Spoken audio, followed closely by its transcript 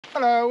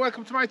Hello,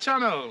 welcome to my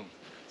channel.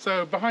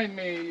 So behind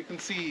me you can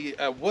see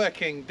a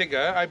working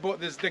digger. I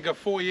bought this digger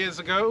 4 years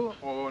ago,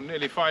 or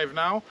nearly 5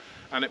 now,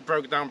 and it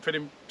broke down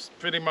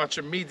pretty much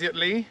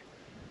immediately.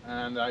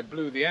 And I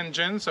blew the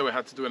engine, so we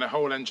had to do a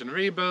whole engine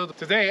rebuild.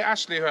 Today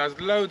Ashley, who has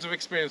loads of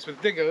experience with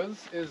diggers,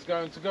 is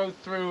going to go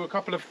through a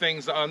couple of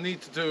things that I'll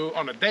need to do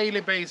on a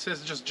daily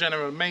basis, just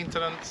general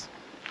maintenance,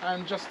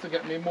 and just to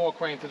get me more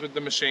acquainted with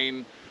the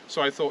machine.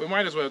 So I thought we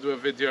might as well do a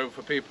video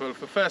for people,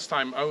 for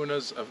first-time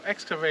owners of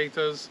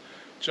excavators,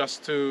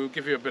 just to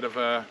give you a bit of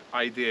an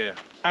idea.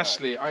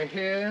 Ashley, I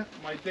hear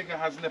my digger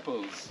has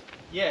nipples.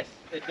 Yes,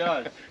 it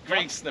does.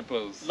 Grease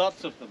nipples.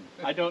 Lots of them.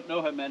 I don't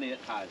know how many it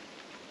has.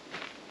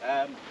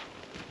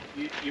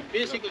 You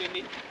basically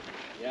need,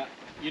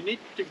 you need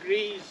to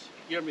grease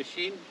your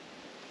machine.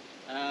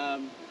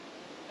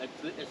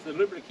 It's the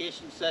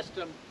lubrication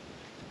system.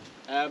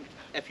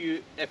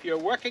 If you're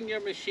working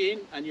your machine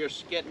and you're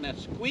getting a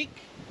squeak,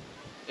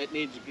 it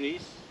needs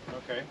grease.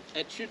 Okay.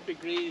 It should be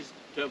greased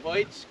to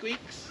avoid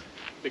squeaks,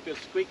 because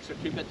squeaks are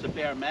 2 bits of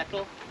bare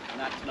metal, and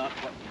that's not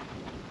what.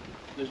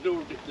 There's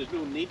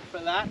no need for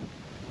that.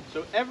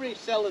 So every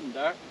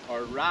cylinder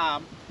or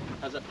ram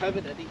has a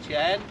pivot at each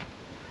end,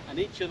 and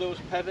each of those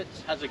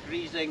pivots has a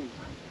greasing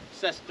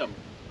system.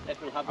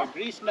 It will have a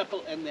grease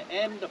nipple in the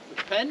end of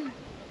the pin.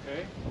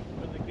 Okay.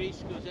 Where the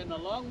grease goes in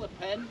along the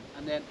pin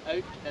and then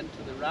out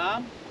into the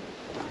ram,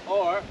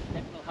 or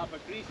it will have a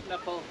grease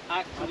nipple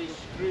actually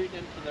screwed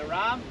into the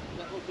ram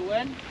that will go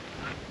in,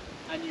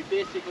 and you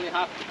basically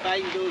have to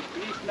find those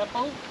grease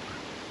nipples.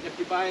 If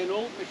you buy an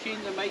old machine,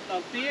 there might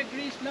not be a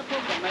grease nipple,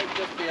 there might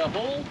just be a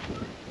hole.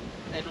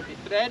 It'll be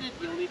threaded.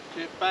 You'll need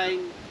to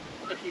find,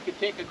 if you could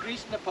take a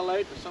grease nipple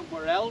out of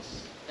somewhere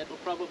else, it'll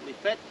probably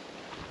fit,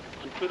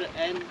 and put it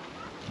in,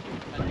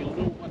 and you'll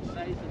know what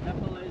size the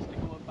nipple is to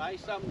go and buy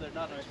some. They're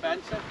not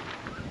expensive.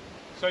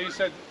 So you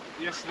said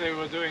yesterday we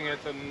were doing it,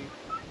 and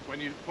when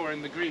you pour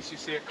in the grease, you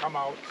see it come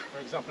out. For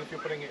example, if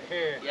you're putting it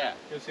here,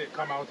 you'll see it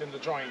come out in the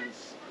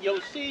joints. You'll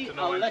see a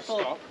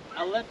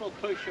little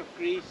push of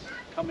grease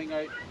coming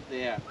out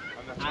there.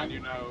 And that's when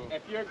you know.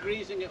 If you're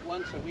greasing it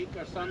once a week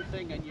or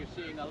something, and you're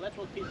seeing a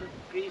little piece of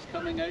grease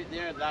coming out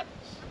there,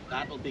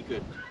 that'll be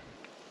good.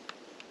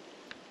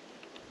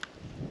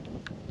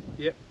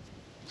 Yep,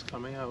 it's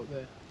coming out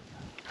there.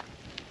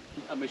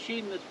 A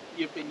machine that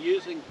you've been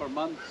using for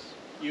months,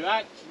 you'd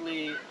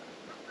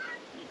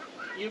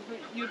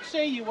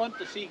say you want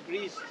to see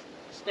grease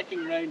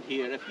sticking around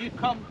here. If you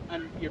come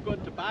and you're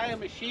going to buy a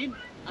machine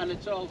and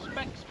it's all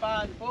spick,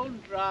 span,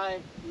 bone dry,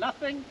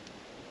 nothing,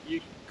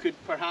 you could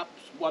perhaps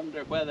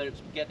wonder whether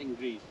it's getting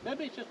grease.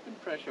 Maybe it's just been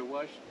pressure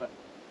washed, but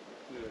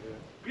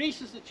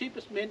grease is the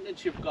cheapest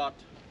maintenance you've got.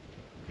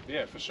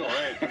 Yeah, for sure.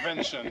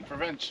 Prevention.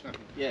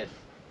 Yes.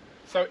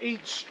 So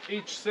each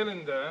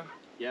cylinder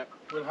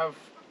will have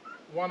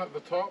one at the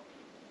top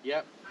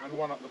and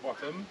one at the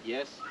bottom.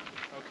 Yes.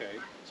 Okay.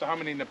 So how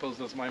many nipples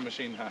does my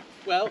machine have?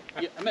 Well,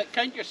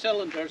 count your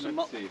cylinders.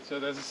 Let's see. So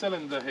there's a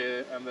cylinder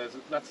here, and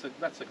that's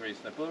a grease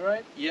nipple,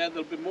 right? Yeah,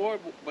 there'll be more,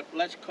 but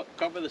let's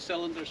cover the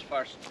cylinders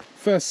first.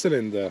 First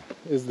cylinder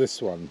is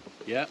this one.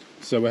 Yeah.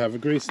 So we have a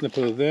grease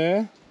nipple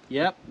there.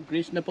 Yep,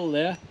 grease nipple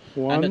there.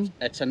 One. And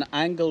it's an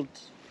angled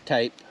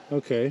type.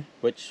 Okay.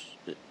 Which.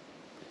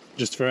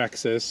 Just for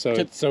access, so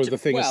the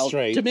thing is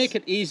straight. To make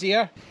it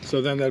easier.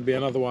 So then there'll be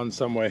another one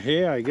somewhere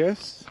here, I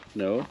guess.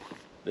 No,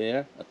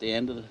 there at the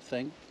end of the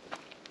thing.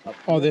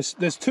 Oh, there's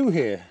two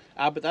here.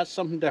 But that's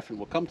something different.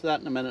 We'll come to that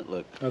in a minute.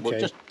 Look. Okay. We'll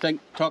just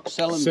talk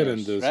cylinders.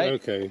 Cylinders. Right?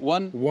 Okay.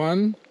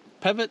 One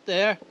pivot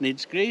there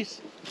needs grease,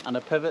 and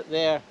a pivot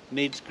there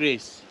needs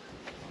grease.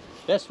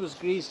 This was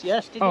greased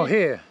yesterday. Oh,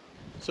 here.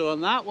 So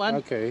on that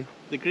one,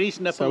 the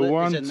grease nipple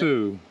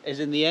is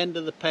in the end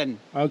of the pin.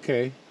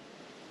 Okay.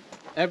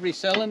 Every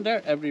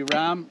cylinder, every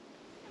ram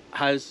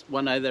has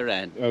one either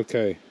end.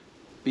 Okay.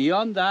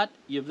 Beyond that,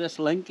 you have this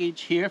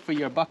linkage here for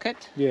your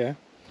bucket. Yeah.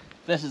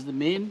 This is the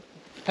main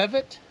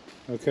pivot.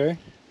 Okay.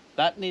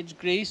 That needs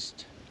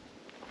greased.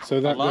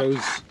 So that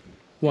goes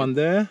one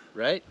there.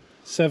 Right.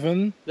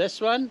 7. This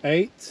one.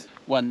 8.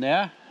 One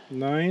there.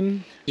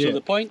 9. So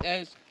the point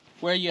is,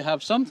 where you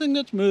have something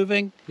that's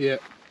moving. Yeah.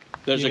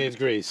 There's needs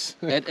grease.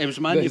 It was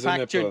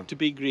manufactured to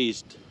be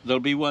greased. There'll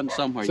be one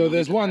somewhere. So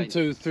there's 1,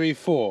 2, 3,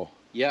 4.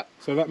 Yep.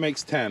 So that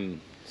makes 10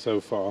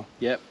 so far.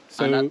 Yep.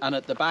 So and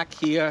at the back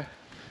here,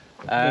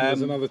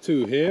 there's another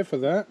 2 here for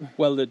that.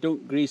 Well, they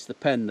don't grease the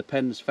pin. The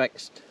pin's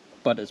fixed,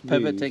 but it's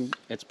pivoting. These.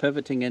 It's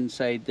pivoting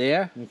inside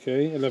there.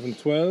 Okay. 11,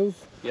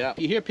 12. Yeah.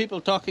 You hear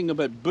people talking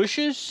about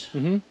bushes.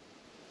 Mm-hmm.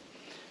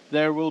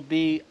 There will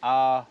be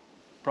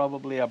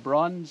probably a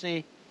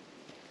bronzy,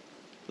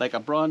 like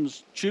a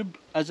bronze tube,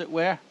 as it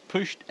were,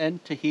 pushed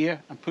into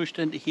here and pushed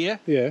into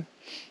here. Yeah.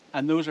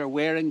 And those are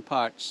wearing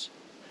parts.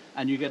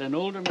 And you get an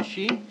older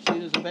machine, see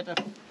there's a bit of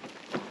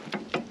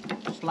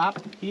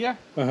slap here.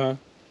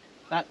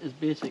 That is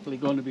basically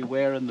going to be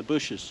wearing the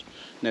bushes.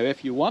 Now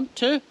if you want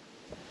to,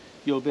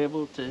 you'll be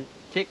able to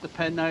take the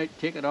pin out,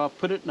 take it off,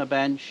 put it in a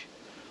bench,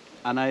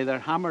 and either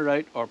hammer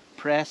out or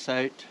press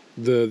out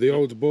The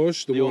old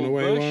bush, the worn old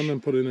away bush, one,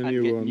 and put in a and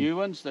new get one. new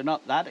ones. They're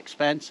not that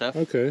expensive.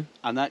 Okay.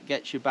 And that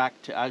gets you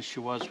back to as she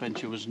was when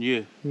she was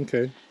new.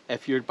 Okay.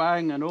 If you're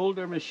buying an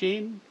older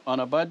machine on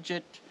a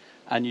budget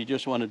and you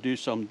just want to do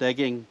some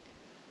digging,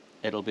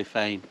 it'll be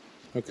fine.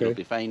 Okay. It'll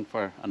be fine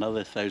for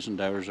another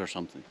 1,000 hours or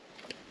something.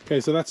 Okay,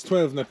 so that's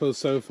 12 nipples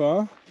so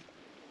far.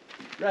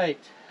 Right.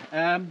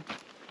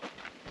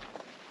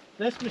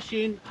 This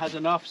machine has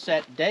an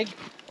offset dig,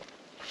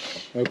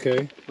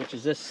 Okay. which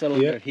is this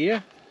cylinder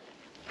here.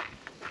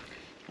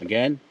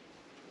 Again,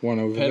 One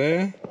over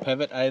there.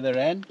 pivot either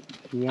end.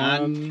 One.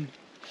 And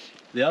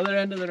the other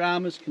end of the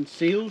ram is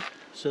concealed,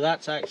 so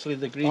that's actually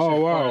the greaser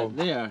Oh, wow. for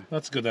it there.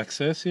 That's good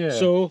access, yeah.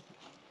 So,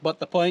 but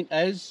the point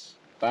is,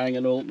 buying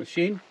an old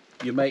machine,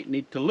 you might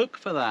need to look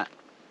for that.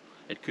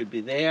 It could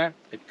be there,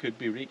 it could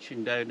be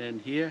reaching down in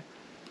here.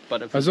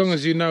 But if as long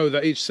as you know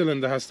that each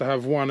cylinder has to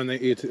have one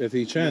at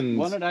each end.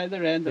 one at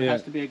either end, there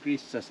has to be a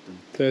grease system.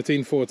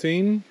 13,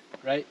 14.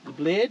 Right, the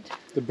blade.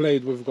 The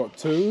blade, we've got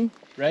 2.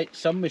 Right,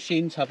 some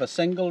machines have a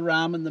single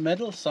ram in the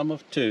middle, some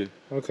have 2.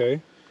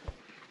 Okay.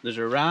 There's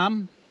a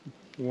ram,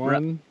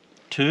 1,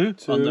 2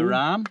 2 on the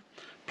ram,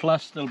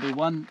 plus there'll be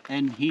one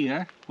in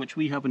here, which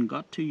we haven't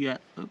got to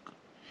yet. Look,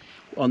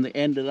 on the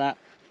end of that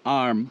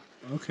arm,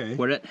 okay.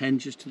 where it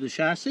hinges to the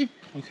chassis.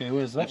 Okay,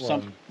 where's that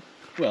one?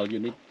 Well,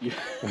 you'll need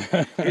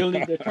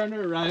to turn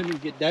her around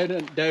and get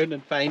down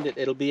and find it.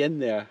 It'll be in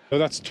there. So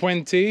that's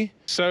 20.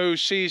 So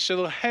she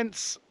shall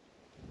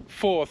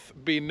henceforth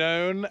be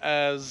known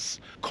as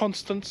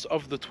Constance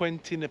of the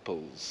 20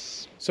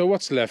 nipples. So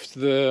what's left?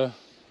 The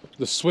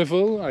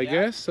swivel, I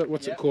guess.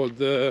 What's it called?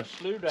 The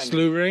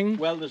slew ring.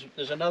 Well,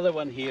 there's another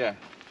one here.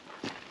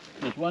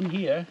 There's one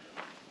here,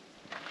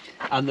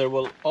 and there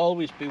will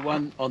always be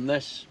one on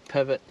this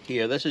pivot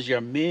here. This is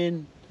your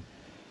main.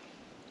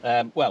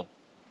 Well,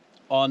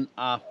 on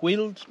a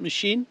wheeled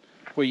machine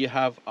where you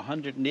have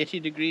 180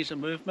 degrees of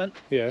movement,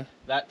 Yeah.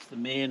 that's the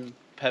main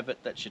pivot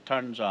that she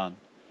turns on.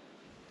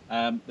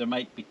 There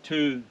might be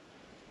 2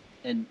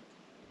 in,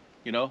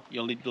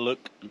 you'll need to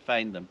look and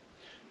find them.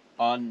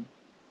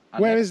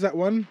 Where is that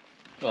one?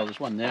 Well, there's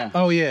one there.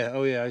 Oh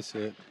yeah, I see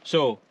it.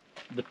 So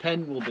the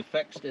pin will be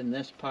fixed in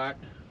this part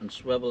and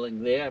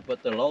swiveling there,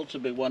 but there'll also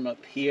be one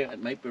up here.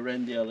 It might be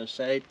around the other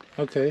side.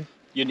 Okay.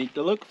 You need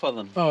to look for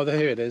them. Oh,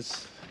 here it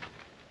is.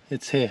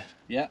 It's here.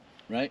 Yeah,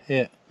 right.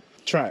 Yeah.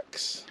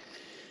 Tracks.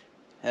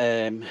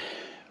 Right.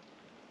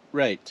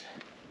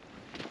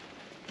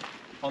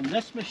 On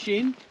this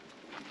machine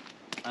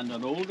and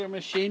on older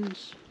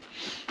machines,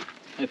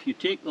 if you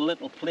take the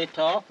little plate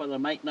off, or there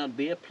might not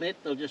be a plate,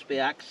 there'll just be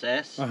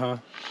access. Uh-huh.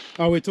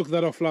 Oh, we took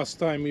that off last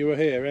time you were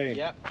here, eh?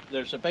 Yeah,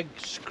 there's a big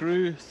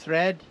screw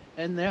thread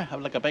in there,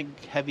 like a big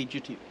heavy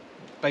duty,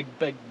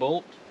 big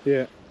bolt.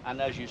 Yeah.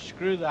 And as you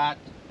screw that,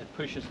 it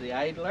pushes the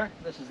idler.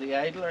 This is the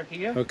idler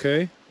here.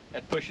 Okay.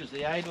 It pushes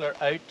the idler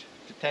out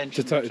to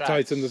tension the tracks.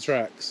 Tighten the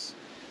tracks.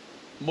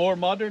 More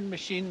modern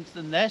machines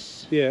than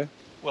this Yeah.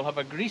 will have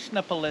a grease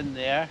nipple in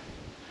there,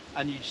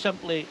 and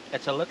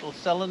it's a little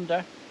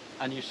cylinder,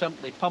 and you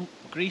simply pump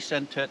grease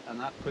into it, and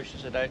that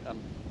pushes it out. And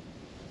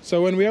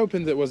So when we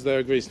opened it, was there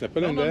a grease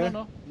nipple in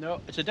there? No,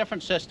 it's a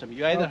different system.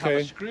 You either have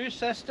a screw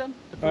system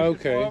to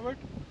push it forward,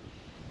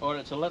 or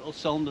it's a little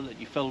cylinder that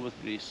you fill with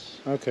grease.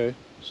 Okay.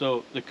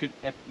 So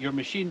if your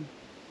machine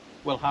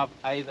will have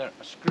either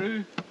a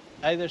screw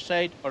either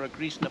side or a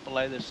grease nipple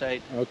either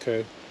side.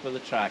 Okay. For the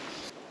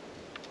tracks.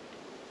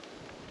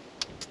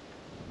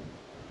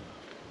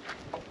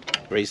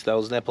 Grease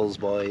those nipples,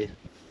 boy.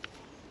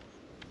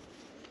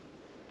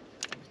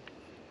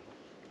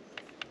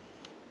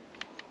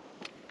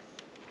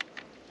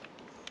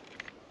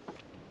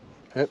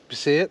 Yep, you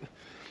see it?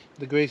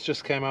 The grease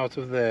just came out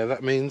of there.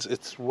 That means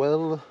it's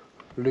well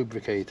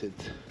lubricated.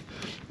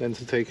 Then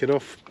to take it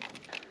off.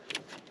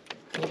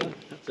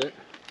 That's it.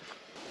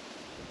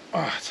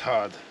 Oh, it's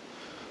hard.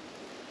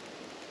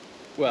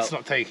 Well, it's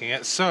not taking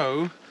it.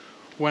 So,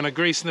 when a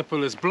grease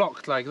nipple is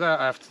blocked like that,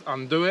 I have to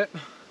undo it,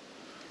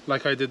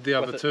 like I did the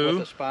other two.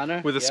 With a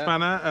spanner? With a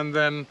spanner, and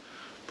then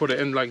put it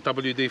in like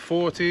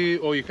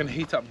WD-40, or you can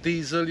heat up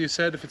diesel, you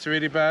said, if it's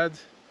really bad.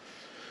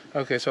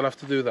 Okay, so I'll have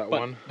to do that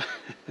one.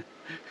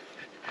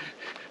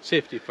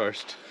 Safety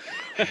first.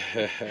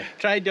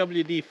 Try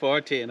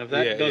WD-40, and if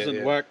that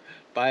doesn't work,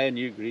 buy a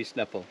new grease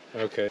nipple.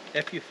 Okay.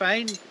 If you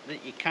find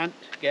that you can't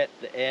get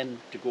the end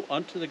to go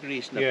onto the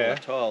grease nipple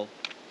at all,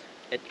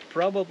 it's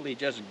probably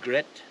just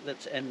grit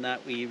that's in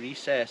that wee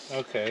recess.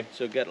 Okay.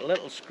 So get a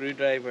little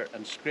screwdriver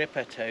and scrape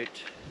it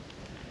out.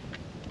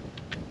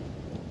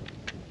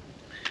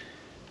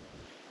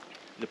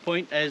 The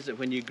point is that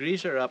when you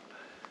grease her up,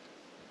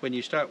 when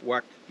you start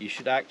work, you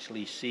should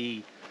actually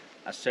see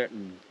a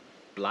certain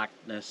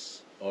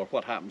blackness, or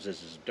what happens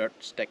is dirt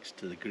sticks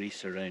to the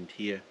grease around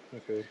here.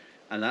 Okay.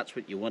 And that's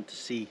what you want to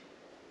see.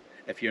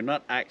 If you're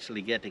not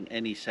actually getting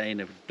any sign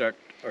of dirt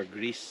or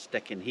grease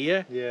sticking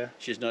here,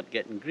 she's not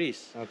getting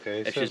grease.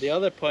 Okay. If the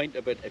other point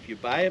about if you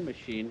buy a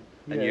machine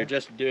and you're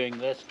just doing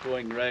this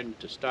going round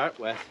to start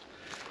with,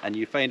 and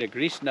you find a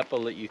grease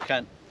nipple that you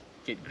can't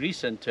get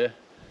grease into,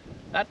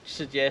 That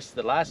suggests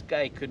the last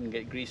guy couldn't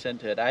get grease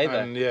into it either.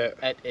 And yeah,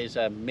 It is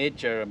a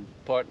major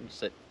importance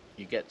that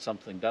you get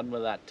something done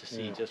with that to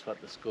see Yeah. just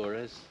what the score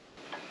is.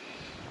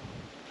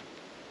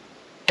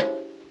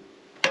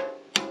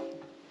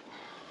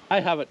 I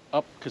have it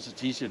up because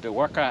it's easier to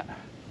work at.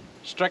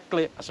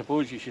 Strictly, I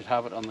suppose you should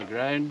have it on the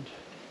ground.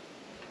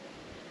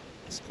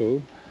 it's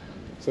cool.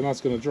 So now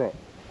it's going to drop.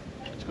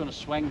 It's going to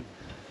swing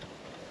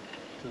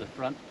to the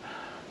front.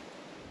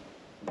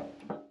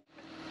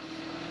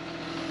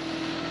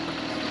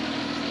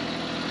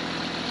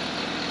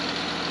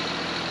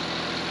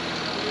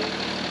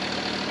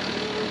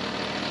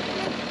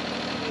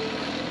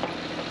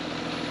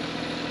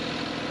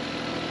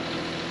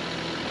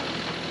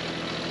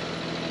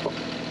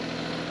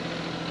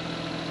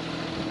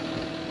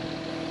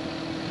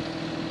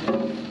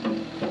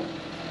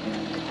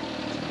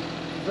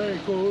 Very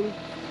cool.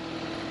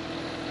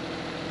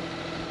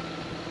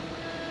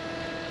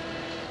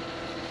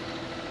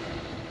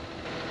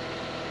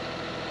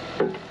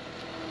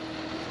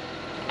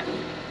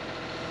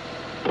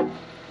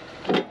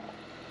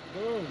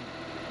 Boom.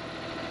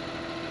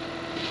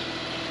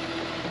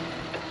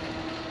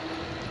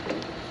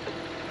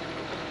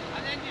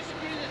 And then you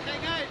screw the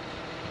thing out.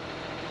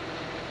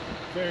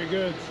 Very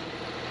good.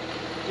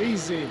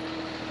 Easy.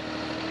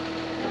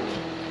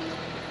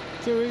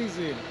 Too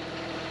easy.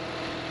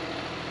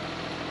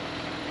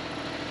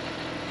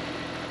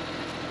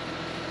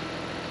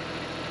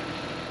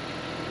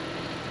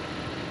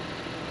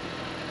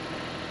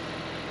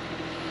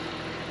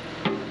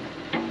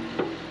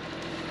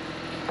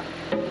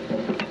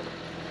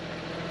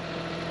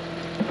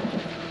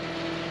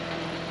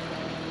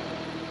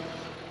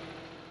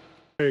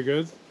 Very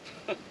good.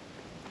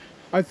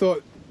 I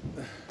thought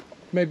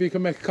maybe you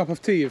can make a cup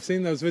of tea. You've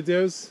seen those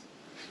videos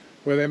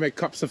where they make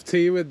cups of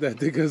tea with their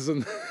diggers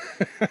and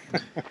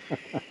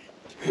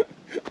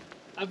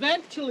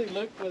Eventually,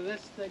 look, with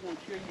this thing, I'm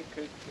sure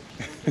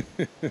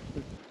you could.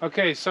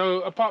 Okay,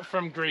 so apart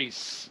from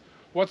grease,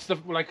 what's the,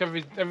 like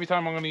every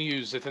time I'm going to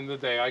use it in the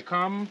day, I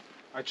come,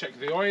 I check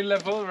the oil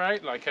level,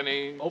 right? Like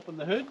any, Open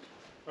the hood.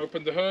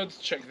 open the hood,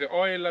 check the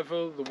oil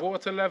level, the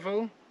water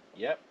level.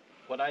 Yep.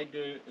 What I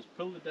do is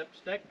pull the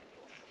dipstick,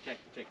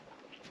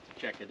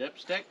 check a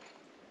dipstick,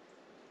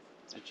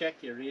 and check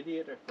your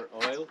radiator for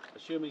oil.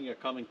 Assuming you're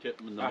coming to it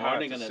in the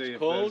morning and it's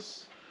cold,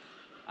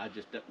 I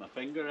just dip my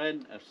finger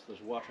in. If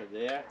there's water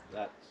there,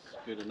 that's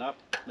good enough.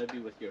 Maybe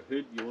with your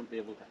hood you won't be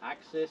able to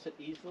access it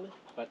easily,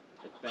 but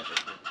it's better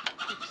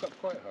to It's up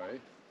quite high.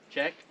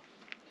 check.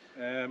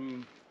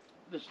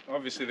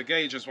 Obviously the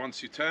gauge is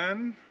once you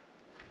turn.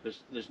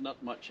 There's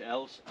not much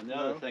else, and the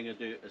No. other thing I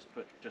do is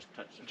just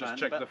touch the Just fan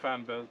check bit. the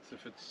fan belt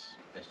if it's...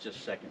 It's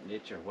just second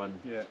nature.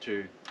 1, Yeah.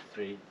 2,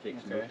 3,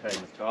 takes no Okay.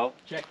 time at all.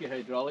 Check your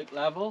hydraulic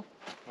level.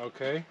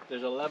 Okay.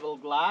 There's a level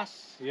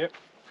glass, Yep.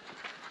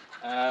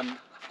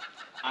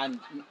 and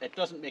it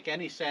doesn't make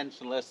any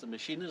sense unless the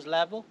machine is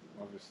level,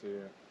 Obviously, yeah.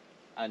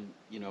 and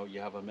you know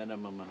you have a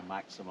minimum and a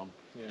maximum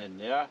Yeah. in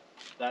there.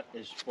 That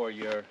is for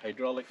your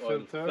hydraulic oil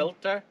Filter.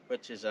 filter,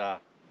 which is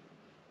a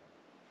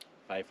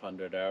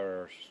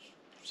 500-hour,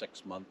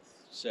 6-month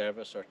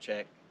service or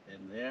check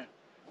in there.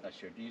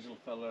 That's your diesel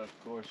filler,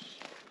 of course.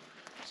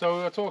 So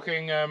we're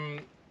talking,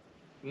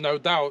 no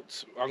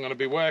doubt I'm going to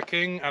be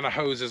working and a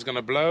hose is going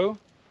to blow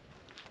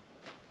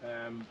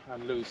and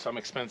lose some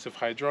expensive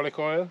hydraulic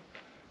oil.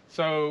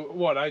 So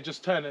what, I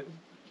just turn it,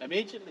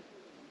 Immediately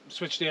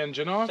switch the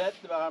engine off, set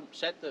the arm,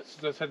 set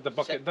the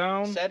bucket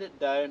down, set it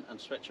down, and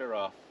switch her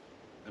off.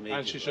 Immediately.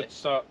 and she should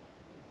start,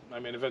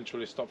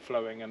 eventually stop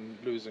flowing and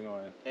losing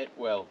oil. It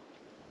will.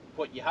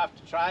 What you have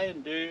to try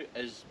and do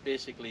is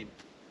basically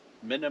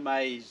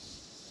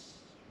minimize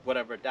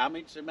whatever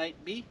damage there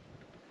might be.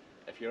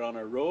 If you're on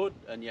a road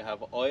and you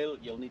have oil,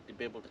 you'll need to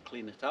be able to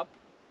clean it up.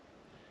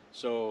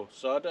 So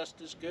sawdust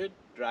is good,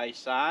 dry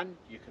sand.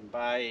 You can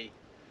buy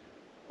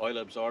oil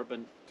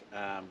absorbent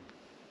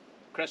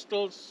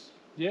crystals,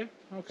 Yeah,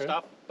 okay.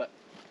 stuff, but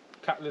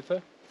Cat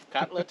litter.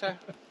 cat litter.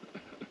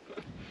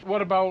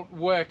 What about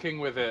working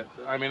with it?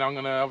 I mean, I'm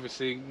going to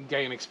obviously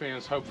gain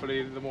experience,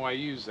 hopefully, the more I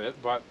use it,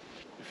 but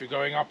if you're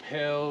going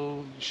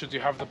uphill, should you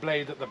have the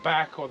blade at the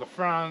back or the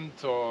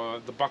front, or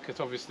the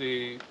bucket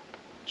obviously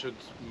should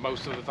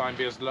most of the time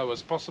be as low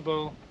as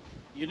possible?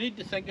 You need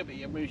to think about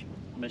your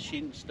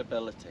machine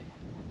stability.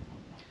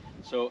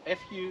 So if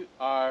you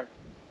are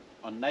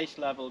on nice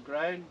level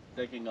ground,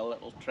 digging a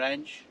little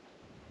trench,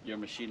 your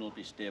machine will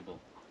be stable.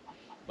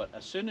 But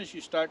as soon as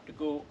you start to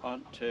go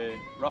onto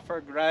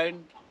rougher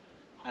ground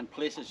and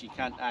places you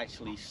can't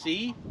actually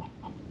see,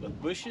 with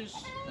bushes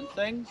and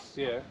things,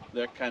 Yeah.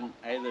 there can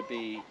either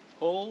be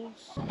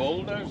holes,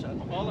 boulders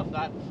and all of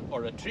that,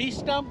 or a tree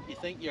stump. You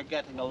think you're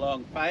getting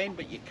along fine,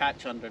 but you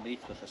catch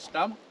underneath with a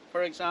stump,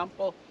 for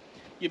example.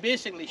 You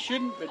basically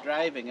shouldn't be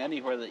driving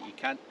anywhere that you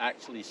can't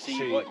actually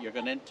see what you're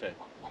going into.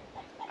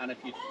 And if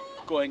you're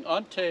going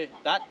onto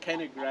that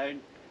kind of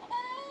ground,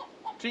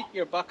 treat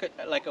your bucket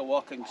like a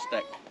walking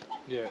stick.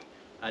 Yeah.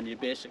 And you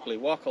basically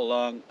walk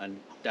along and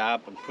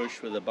dab and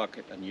push with the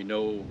bucket, and you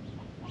know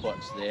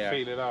what's there.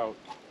 Feel it out.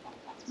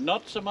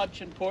 Not so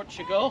much in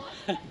Portugal,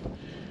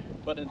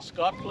 but in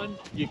Scotland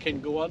you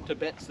can go onto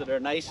bits that are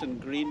nice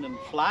and green and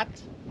flat,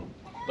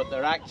 but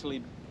they're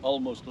actually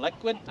almost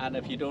liquid, and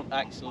if you don't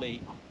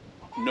actually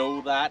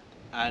know that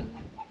and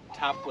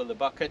tap with a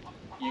bucket,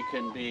 you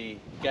can be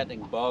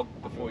getting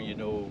bogged before you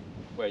know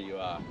where you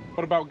are.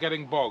 What about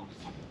getting bogged?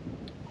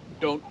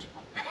 Don't.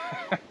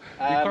 You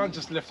can't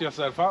just lift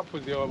yourself up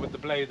with the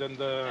blade and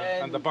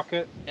the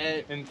bucket,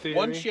 in theory.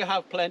 Once you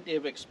have plenty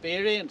of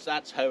experience,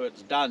 that's how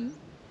it's done.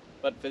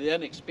 But for the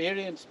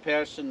inexperienced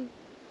person,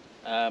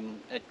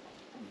 it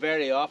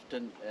very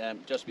often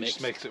just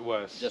makes it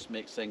worse. Just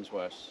makes things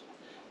worse.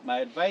 My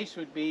advice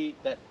would be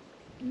that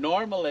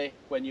normally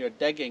when you're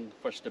digging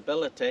for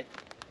stability,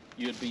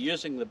 you'd be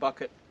using the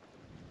bucket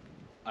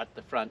at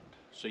the front.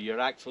 So you're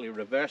actually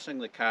reversing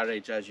the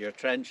carriage as you're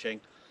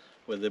trenching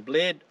with the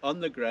blade on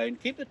the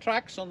ground. Keep the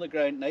tracks on the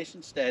ground nice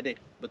and steady,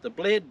 but the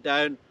blade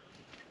down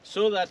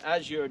so that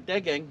as you're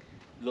digging,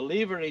 the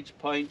leverage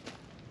point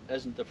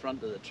isn't the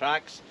front of the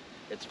tracks,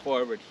 it's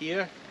forward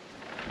here,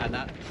 and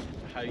that's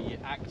how you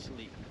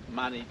actually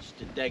manage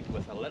to dig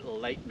with a little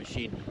light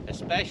machine,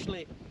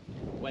 especially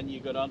when you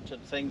get onto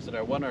things that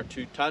are 1 or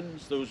 2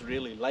 tons, those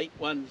really light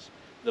ones.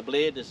 The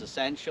blade is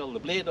essential. The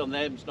blade on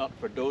them is not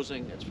for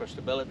dozing, it's for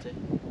stability.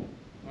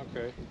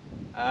 Okay.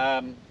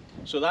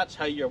 So that's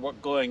how you're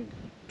going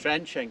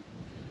trenching.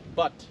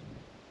 But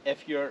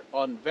if you're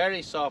on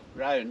very soft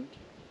ground,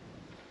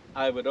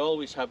 I would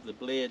always have the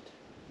blade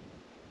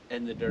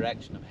in the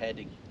direction of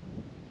heading.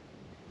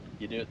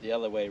 You do it the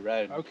other way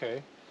round.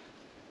 Okay.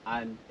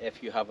 And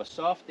if you have a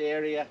soft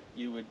area,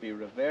 you would be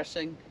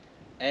reversing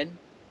in.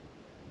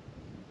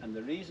 And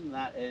the reason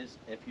that is,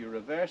 if you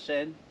reverse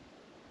in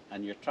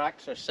and your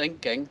tracks are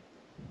sinking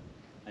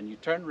and you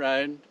turn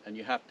round and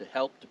you have to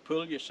help to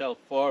pull yourself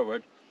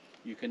forward,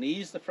 you can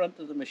ease the front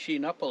of the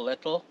machine up a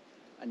little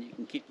and you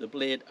can keep the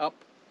blade up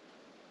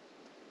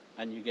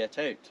and you get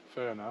out.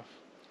 Fair enough.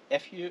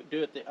 If you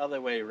do it the other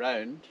way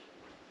round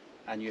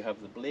and you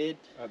have the blade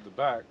at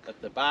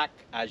the back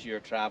as you're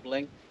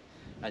traveling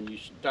and you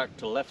start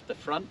to lift the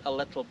front a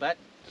little bit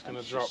and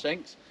it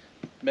sinks,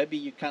 maybe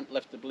you can't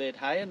lift the blade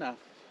high enough.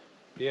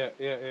 Yeah.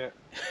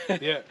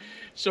 Yeah.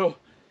 So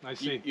I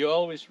see. You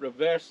always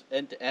reverse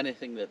into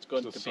anything that's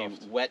going to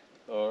be wet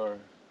or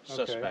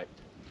suspect. Okay.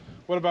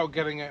 What about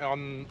getting it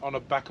on a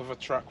back of a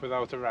truck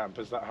without a ramp?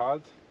 Is that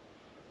hard?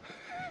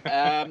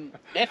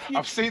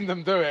 I've seen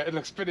them do it. It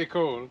looks pretty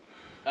cool.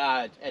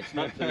 It's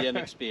not for the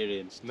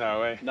inexperienced.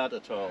 No way. Not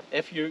at all.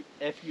 If you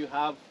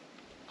have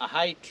a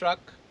high truck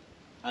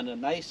and a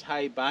nice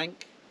high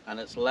bank and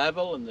it's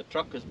level and the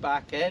truck is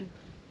back in,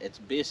 it's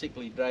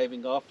basically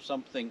driving off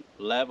something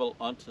level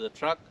onto the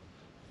truck,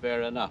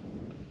 fair enough.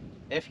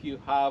 If you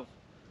have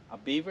a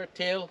beaver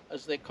tail,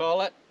 as they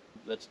call it,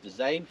 that's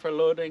designed for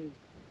loading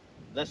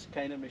this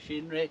kind of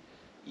machinery,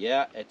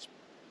 yeah, it's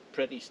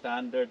pretty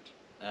standard.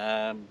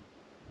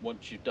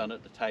 Once you've done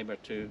it a time or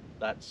 2,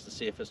 that's the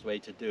safest way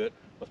to do it,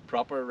 with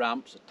proper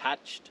ramps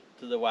attached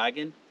to the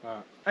wagon.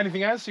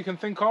 Anything else you can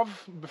think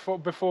of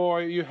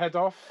before you head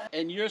off?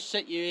 In your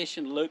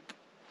situation, Luke,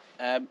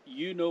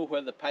 you know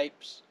where the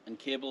pipes and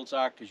cables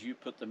are because you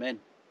put them in.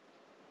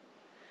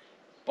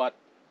 But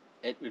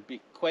it would be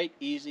quite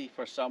easy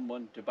for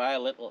someone to buy a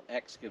little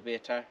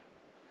excavator,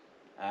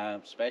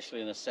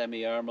 especially in a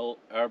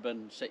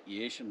semi-urban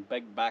situation,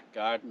 big back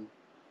garden,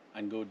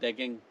 and go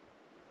digging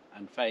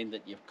and find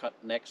that you've cut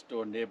next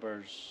door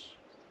neighbour's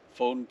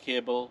phone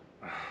cable,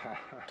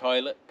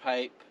 toilet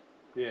pipe,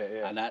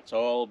 and that's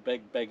all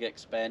big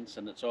expense,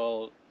 and it's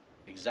all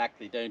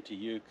exactly down to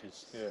you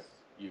because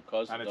you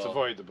caused it all. And it's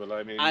avoidable,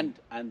 I mean.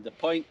 And the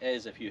point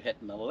is, if you hit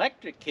an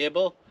electric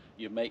cable,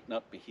 you might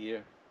not be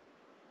here.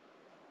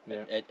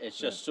 Yeah. It's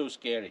just so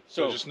scary.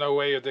 So just know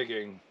where you're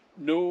digging.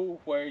 Know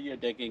where you're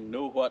digging,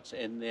 know what's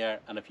in there,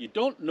 and if you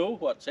don't know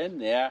what's in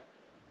there,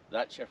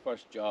 that's your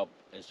first job,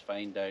 is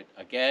find out.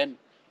 Again,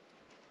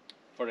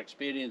 for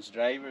experienced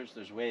drivers,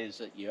 there's ways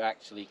that you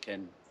actually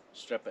can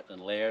strip it in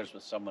layers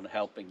with someone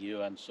helping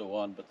you and so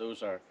on, but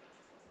those are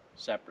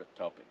separate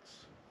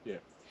topics. Yeah.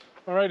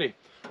 Alrighty.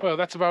 Well,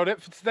 that's about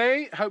it for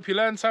today. Hope you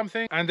learned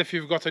something, and if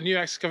you've got a new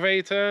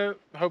excavator,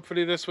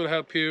 hopefully this will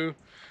help you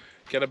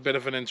get a bit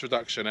of an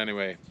introduction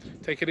anyway.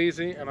 Take it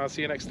easy, and I'll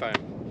see you next time.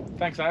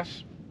 Thanks,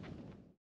 Ash.